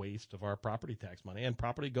of this waste of our property tax money, and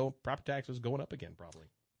property taxes going up again probably.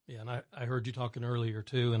 Yeah, and I heard you talking earlier,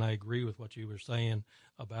 too, and I agree with what you were saying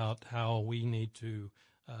about how we need to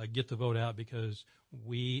get the vote out, because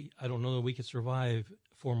I don't know that we could survive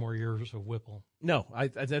 4 more years of Whipple. No, I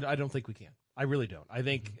don't think we can. I really don't. I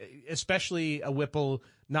think especially a Whipple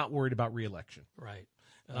not worried about reelection. Right.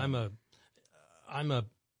 And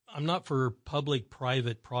I'm not for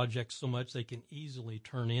public-private projects so much. They can easily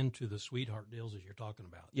turn into the sweetheart deals as you're talking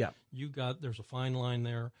about. Yeah. There's a fine line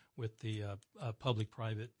there with the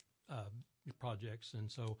public-private projects,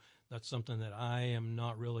 and so that's something that I am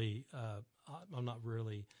not really. I'm not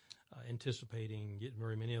really anticipating getting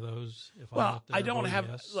very many of those. I don't have.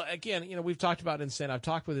 Yes. Again, we've talked about incentive. I've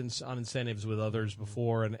talked on incentives with others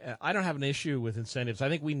before, and I don't have an issue with incentives. I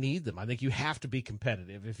think we need them. I think you have to be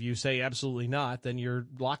competitive. If you say absolutely not, then you're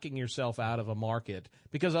locking yourself out of a market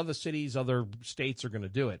because other cities, other states are going to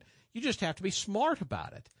do it. You just have to be smart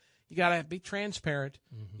about it. You got to be transparent.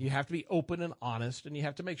 You have to be open and honest, and you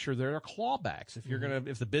have to make sure there are clawbacks. If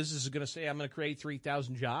if the business is going to say, I'm going to create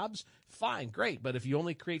 3,000 jobs, fine, great. But if you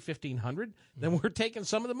only create 1,500, then we're taking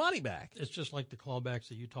some of the money back. It's just like the clawbacks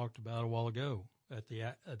that you talked about a while ago.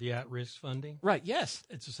 at the at-risk funding. Right, yes.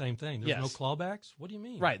 It's the same thing. There's no clawbacks? What do you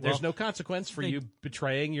mean? Right, there's no consequence for you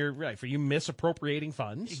betraying for you misappropriating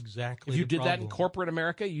funds. Exactly. If you did that in corporate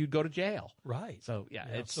America, you'd go to jail. Right. So,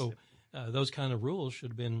 those kind of rules should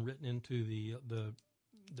have been written into the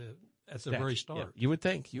at the very start. Yeah, you would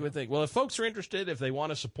think. Well, if folks are interested, if they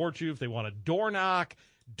want to support you, if they want to door knock,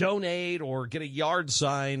 donate, or get a yard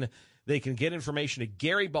sign, they can get information at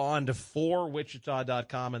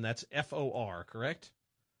GaryBond4Wichita.com, and that's FOR, correct?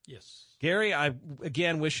 Yes. Gary, I,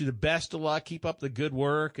 again, wish you the best of luck. Keep up the good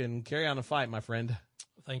work and carry on the fight, my friend.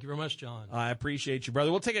 Thank you very much, John. I appreciate you,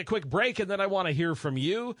 brother. We'll take a quick break, and then I want to hear from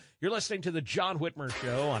you. You're listening to The John Whitmer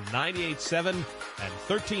Show on 98.7 and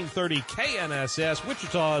 1330 KNSS,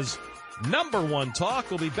 Wichita's #1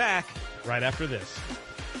 talk. We'll be back right after this.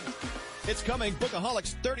 It's coming,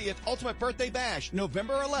 Bookaholics' 30th Ultimate Birthday Bash,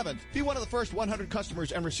 November 11th. Be one of the first 100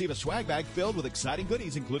 customers and receive a swag bag filled with exciting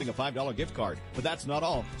goodies, including a $5 gift card. But that's not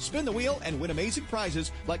all. Spin the wheel and win amazing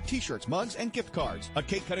prizes like T-shirts, mugs, and gift cards. A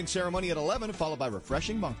cake-cutting ceremony at 11, followed by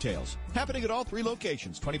refreshing mocktails. Happening at all 3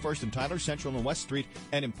 locations, 21st and Tyler, Central and West Street,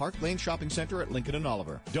 and in Park Lane Shopping Center at Lincoln and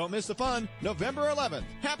Oliver. Don't miss the fun, November 11th.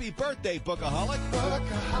 Happy birthday, Bookaholic!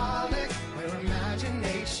 Bookaholic, where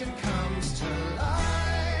imagination comes to life.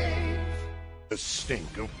 The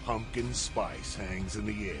stink of pumpkin spice hangs in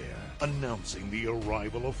the air, announcing the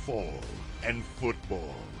arrival of fall and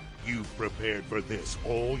football. You've prepared for this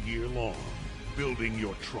all year long, building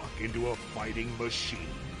your truck into a fighting machine.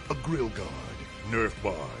 A grill guard, Nerf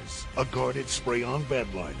bars, a guarded spray-on bed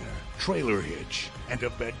liner, trailer hitch, and a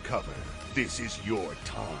bed cover. This is your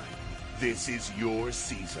time. This is your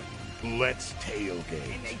season. Let's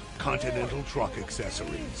tailgate. Continental Truck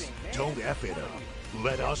Accessories. Don't F it up.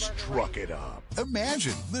 Let us truck it up.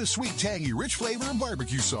 Imagine the sweet, tangy, rich flavor of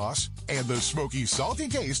barbecue sauce and the smoky, salty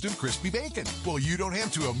taste of crispy bacon. Well, you don't have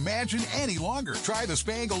to imagine any longer. Try the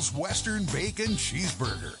Spangles Western Bacon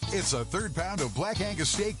Cheeseburger. It's a 3rd pound of Black Angus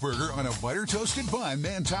steak burger on a butter-toasted bun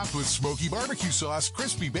and topped with smoky barbecue sauce,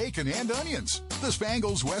 crispy bacon, and onions. The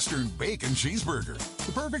Spangles Western Bacon Cheeseburger.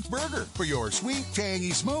 The perfect burger for your sweet,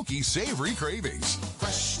 tangy, smoky, savory cravings.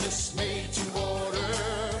 Freshness made to order.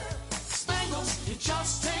 Spangles, it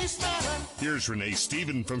just tastes better. Here's Renee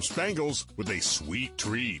Stephen from Spangles with a sweet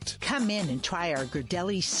treat. Come in and try our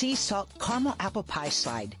Gerdelli Sea Salt Caramel Apple Pie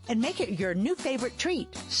Slide and make it your new favorite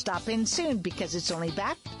treat. Stop in soon because it's only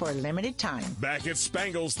back for a limited time. Back at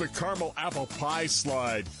Spangles, the Caramel Apple Pie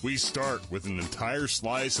Slide. We start with an entire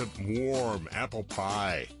slice of warm apple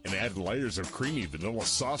pie and add layers of creamy vanilla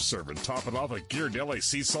soft serve and top it off with Ghirardelli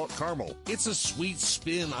Sea Salt Caramel. It's a sweet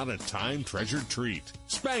spin on a time-treasured treat.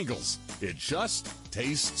 Spangles, it just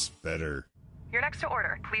tastes better. You're next to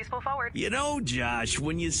order. Please pull forward. You know, Josh,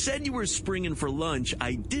 when you said you were springing for lunch,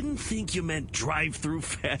 I didn't think you meant drive-through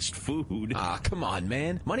fast food. Ah, come on,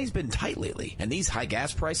 man. Money's been tight lately, and these high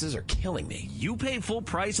gas prices are killing me. You pay full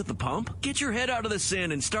price at the pump? Get your head out of the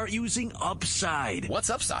sand and start using Upside. What's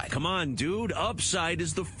Upside? Come on, dude. Upside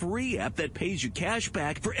is the free app that pays you cash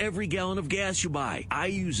back for every gallon of gas you buy. I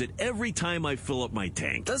use it every time I fill up my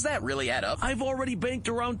tank. Does that really add up? I've already banked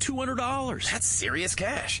around $200. That's serious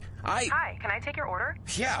cash. Hi, can I take your order?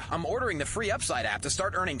 Yeah, I'm ordering the free Upside app to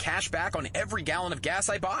start earning cash back on every gallon of gas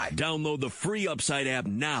I buy. Download the free Upside app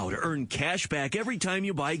now to earn cash back every time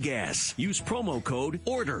you buy gas. Use promo code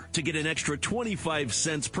ORDER to get an extra 25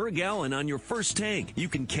 cents per gallon on your first tank. You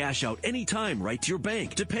can cash out anytime right to your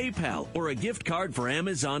bank, to PayPal, or a gift card for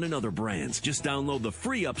Amazon and other brands. Just download the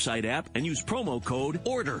free Upside app and use promo code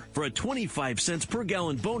ORDER for a 25 cents per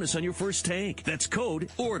gallon bonus on your first tank. That's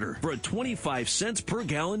code ORDER for a 25 cents per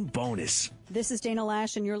gallon bonus. This is Dana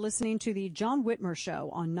Lash, and you're listening to the John Whitmer Show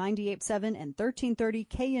on 98.7 and 1330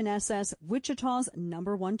 KNSS, Wichita's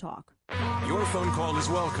 #1 talk. Your phone call is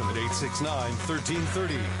welcome at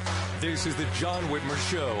 869-1330. This is the John Whitmer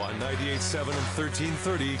Show on 98.7 and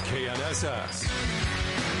 1330 KNSS.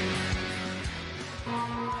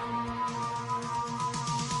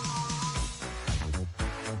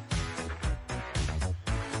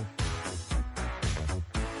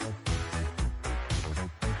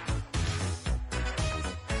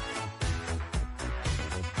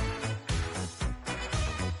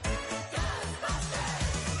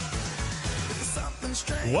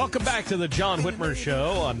 Welcome back to the John Whitmer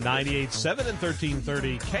Show on 98.7 and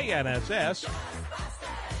 1330 KNSS.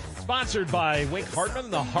 Sponsored by Wink Hartman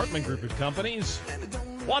and the Hartman Group of Companies.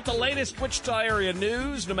 Want the latest Wichita area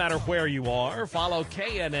news no matter where you are? Follow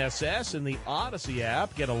KNSS in the Odyssey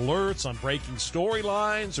app. Get alerts on breaking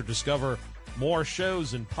storylines or discover more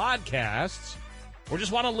shows and podcasts. Or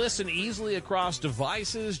just want to listen easily across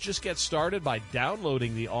devices? Just get started by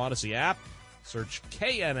downloading the Odyssey app. Search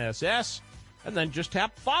KNSS. and then just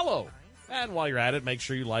tap follow. And while you're at it, make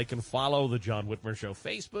sure you like and follow the John Whitmer Show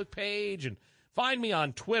Facebook page, and find me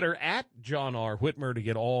on Twitter at John R. Whitmer to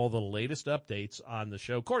get all the latest updates on the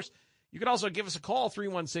show. Of course, you can also give us a call,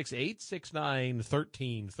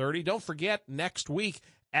 316-869-1330. Don't forget, next week,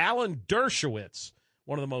 Alan Dershowitz,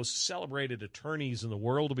 one of the most celebrated attorneys in the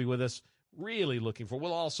world, will be with us. Really looking for.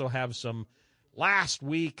 We'll also have some last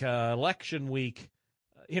week, election week,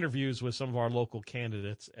 interviews with some of our local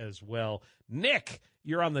candidates as well. Nick,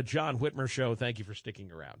 you're on the John Whitmer Show. Thank you for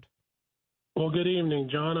sticking around. Well, good evening,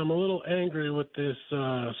 John. I'm a little angry with this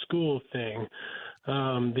school thing.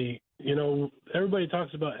 Everybody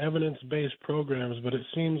talks about evidence-based programs, but it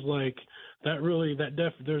seems like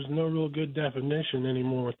there's no real good definition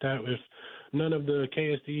anymore with that. If none of the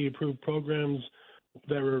KSDE-approved programs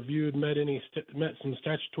that were reviewed met some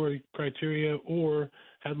statutory criteria or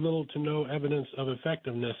had little to no evidence of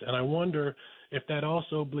effectiveness. And I wonder if that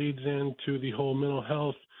also bleeds into the whole mental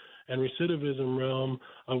health and recidivism realm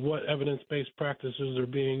of what evidence-based practices are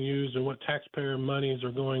being used and what taxpayer monies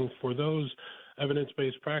are going for those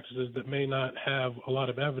evidence-based practices that may not have a lot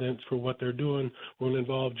of evidence for what they're doing will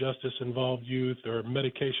involve justice-involved youth or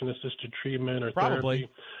medication-assisted treatment or probably.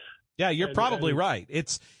 therapy. Yeah, you're probably right.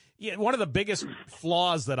 It's one of the biggest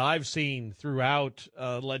flaws that I've seen throughout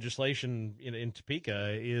legislation in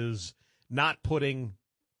Topeka is not putting,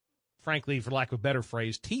 frankly, for lack of a better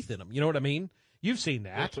phrase, teeth in them. You know what I mean? You've seen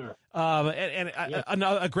that. Yes, sir.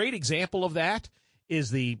 A great example of that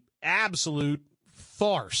is the absolute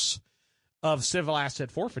farce of civil asset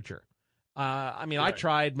forfeiture. I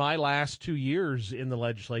tried my last 2 years in the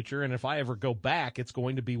legislature, and if I ever go back, it's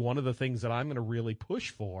going to be one of the things that I'm going to really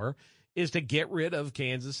push for is to get rid of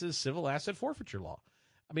Kansas's civil asset forfeiture law.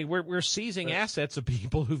 I mean, we're seizing assets of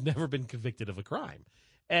people who've never been convicted of a crime.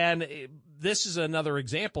 And this is another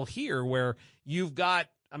example here where you've got,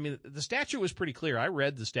 the statute was pretty clear. I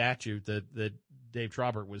read the statute that Dave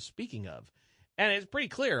Trabert was speaking of. And it's pretty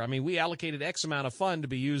clear. We allocated X amount of fund to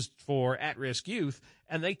be used for at-risk youth,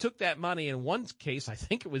 and they took that money. In one case, I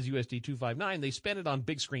think it was USD 259, they spent it on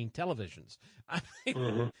big screen televisions. That's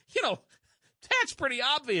pretty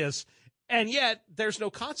obvious. And yet there's no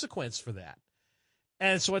consequence for that.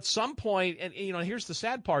 And so at some point, and here's the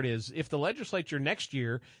sad part is if the legislature next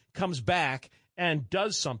year comes back and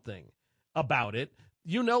does something about it,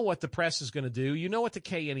 you know what the press is going to do. You know what the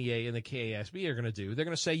KNEA and the KASB are going to do. They're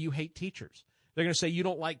going to say you hate teachers. They're going to say you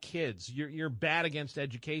don't like kids. You're bad against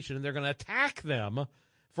education. And they're going to attack them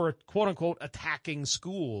for, quote unquote, attacking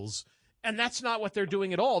schools. And that's not what they're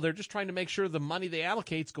doing at all. They're just trying to make sure the money they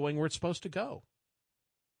allocate is going where it's supposed to go.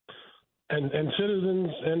 And citizens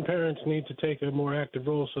and parents need to take a more active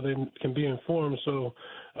role so they can be informed so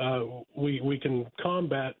we can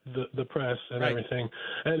combat the press and everything.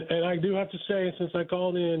 And I do have to say, since I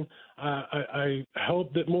called in, I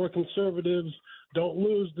hope that more conservatives don't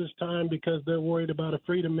lose this time because they're worried about a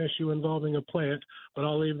freedom issue involving a plant. But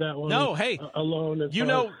I'll leave that one alone.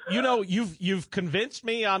 You've convinced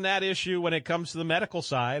me on that issue when it comes to the medical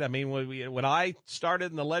side. When I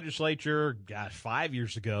started in the legislature, 5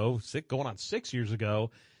 years ago, going on 6 years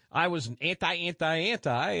ago, I was an anti,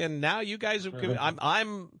 and now you guys have.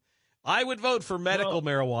 I would vote for medical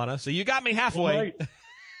marijuana, so you got me halfway.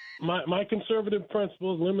 My conservative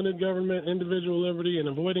principles, limited government, individual liberty, and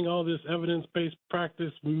avoiding all this evidence-based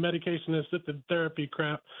practice, medication-assisted therapy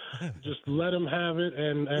crap, just let them have it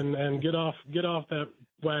and get off that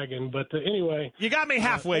wagon. But anyway. You got me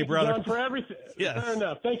halfway, brother. John, for everything. Yes. Fair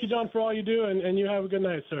enough. Thank you, John, for all you do, and you have a good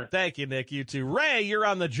night, sir. Thank you, Nick. You too. Ray, you're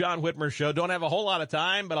on the John Whitmer Show. Don't have a whole lot of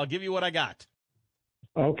time, but I'll give you what I got.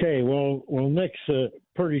 Okay, well, Nick's a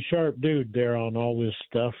pretty sharp dude there on all this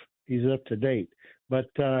stuff. He's up to date. But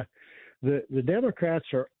the Democrats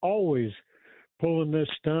are always pulling this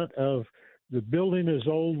stunt of the building is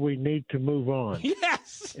old, we need to move on.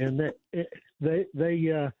 Yes. And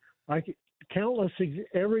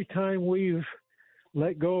every time we've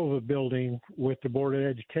let go of a building with the Board of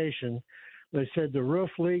Education, they said the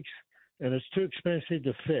roof leaks and it's too expensive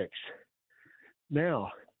to fix.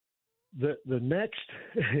 Now, the next,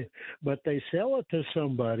 but they sell it to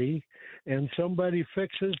somebody and somebody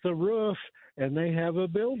fixes the roof and they have a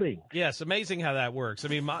building. Yes, amazing how that works.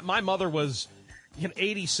 My mother was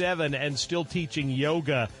 87 and still teaching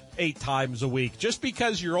yoga 8 times a week. Just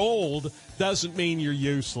because you're old doesn't mean you're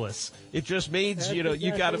useless. It just means, you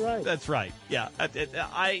got to. Right. That's right. Yeah.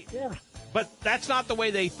 But that's not the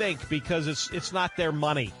way they think because it's not their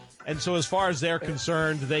money. And so as far as they're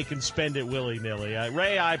concerned, they can spend it willy-nilly.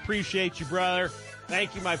 Ray, I appreciate you, brother.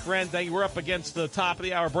 Thank you, my friend. Thank you. We're up against the top of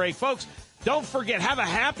the hour break. Folks, Don't forget, have a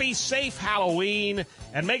happy, safe Halloween,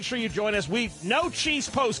 and make sure you join us. No Chiefs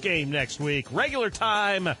postgame next week. Regular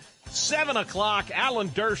time, 7 o'clock. Alan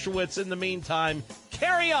Dershowitz in the meantime.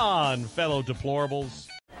 Carry on, fellow deplorables.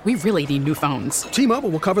 We really need new phones. T-Mobile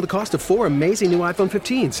will cover the cost of 4 amazing new iPhone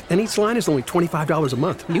 15s, and each line is only $25 a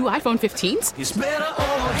month. New iPhone 15s? It's better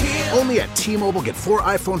over here. Only at T-Mobile, get 4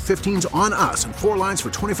 iPhone 15s on us and 4 lines for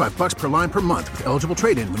 $25 per line per month with eligible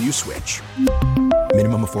trade-in when you switch.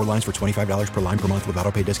 Minimum of 4 lines for $25 per line per month with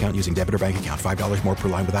autopay discount using debit or bank account. $5 more per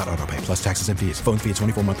line without autopay, plus taxes and fees. Phone fee at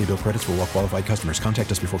 24 monthly bill credits for well-qualified customers. Contact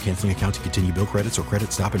us before canceling account to continue bill credits or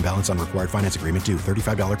credit stop and balance on required finance agreement due.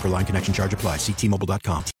 $35 per line connection charge applies. See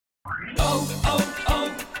T-Mobile.com.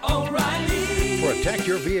 O'Reilly. Protect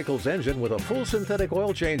your vehicle's engine with a full synthetic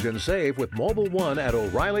oil change and save with Mobile One at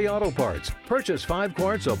O'Reilly Auto Parts. Purchase 5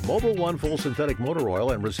 quarts of Mobile One full synthetic motor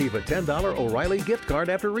oil and receive a $10 O'Reilly gift card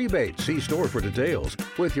after rebate. See store for details.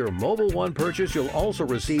 With your Mobile One purchase, you'll also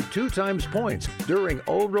receive 2 times points during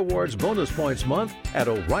Old Rewards Bonus Points Month at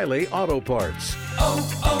O'Reilly Auto Parts.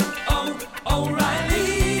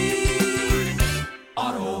 O'Reilly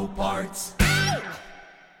Auto Parts.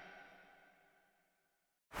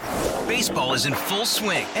 Baseball is in full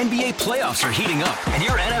swing. NBA playoffs are heating up, and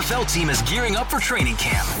your NFL team is gearing up for training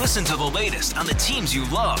camp. Listen to the latest on the teams you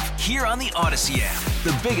love here on the Odyssey app.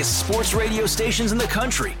 The biggest sports radio stations in the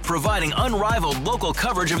country, providing unrivaled local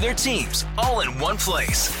coverage of their teams, all in one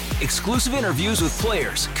place. Exclusive interviews with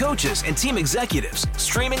players, coaches, and team executives,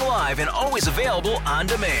 streaming live and always available on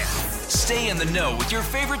demand. Stay in the know with your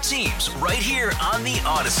favorite teams right here on the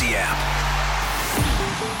Odyssey app.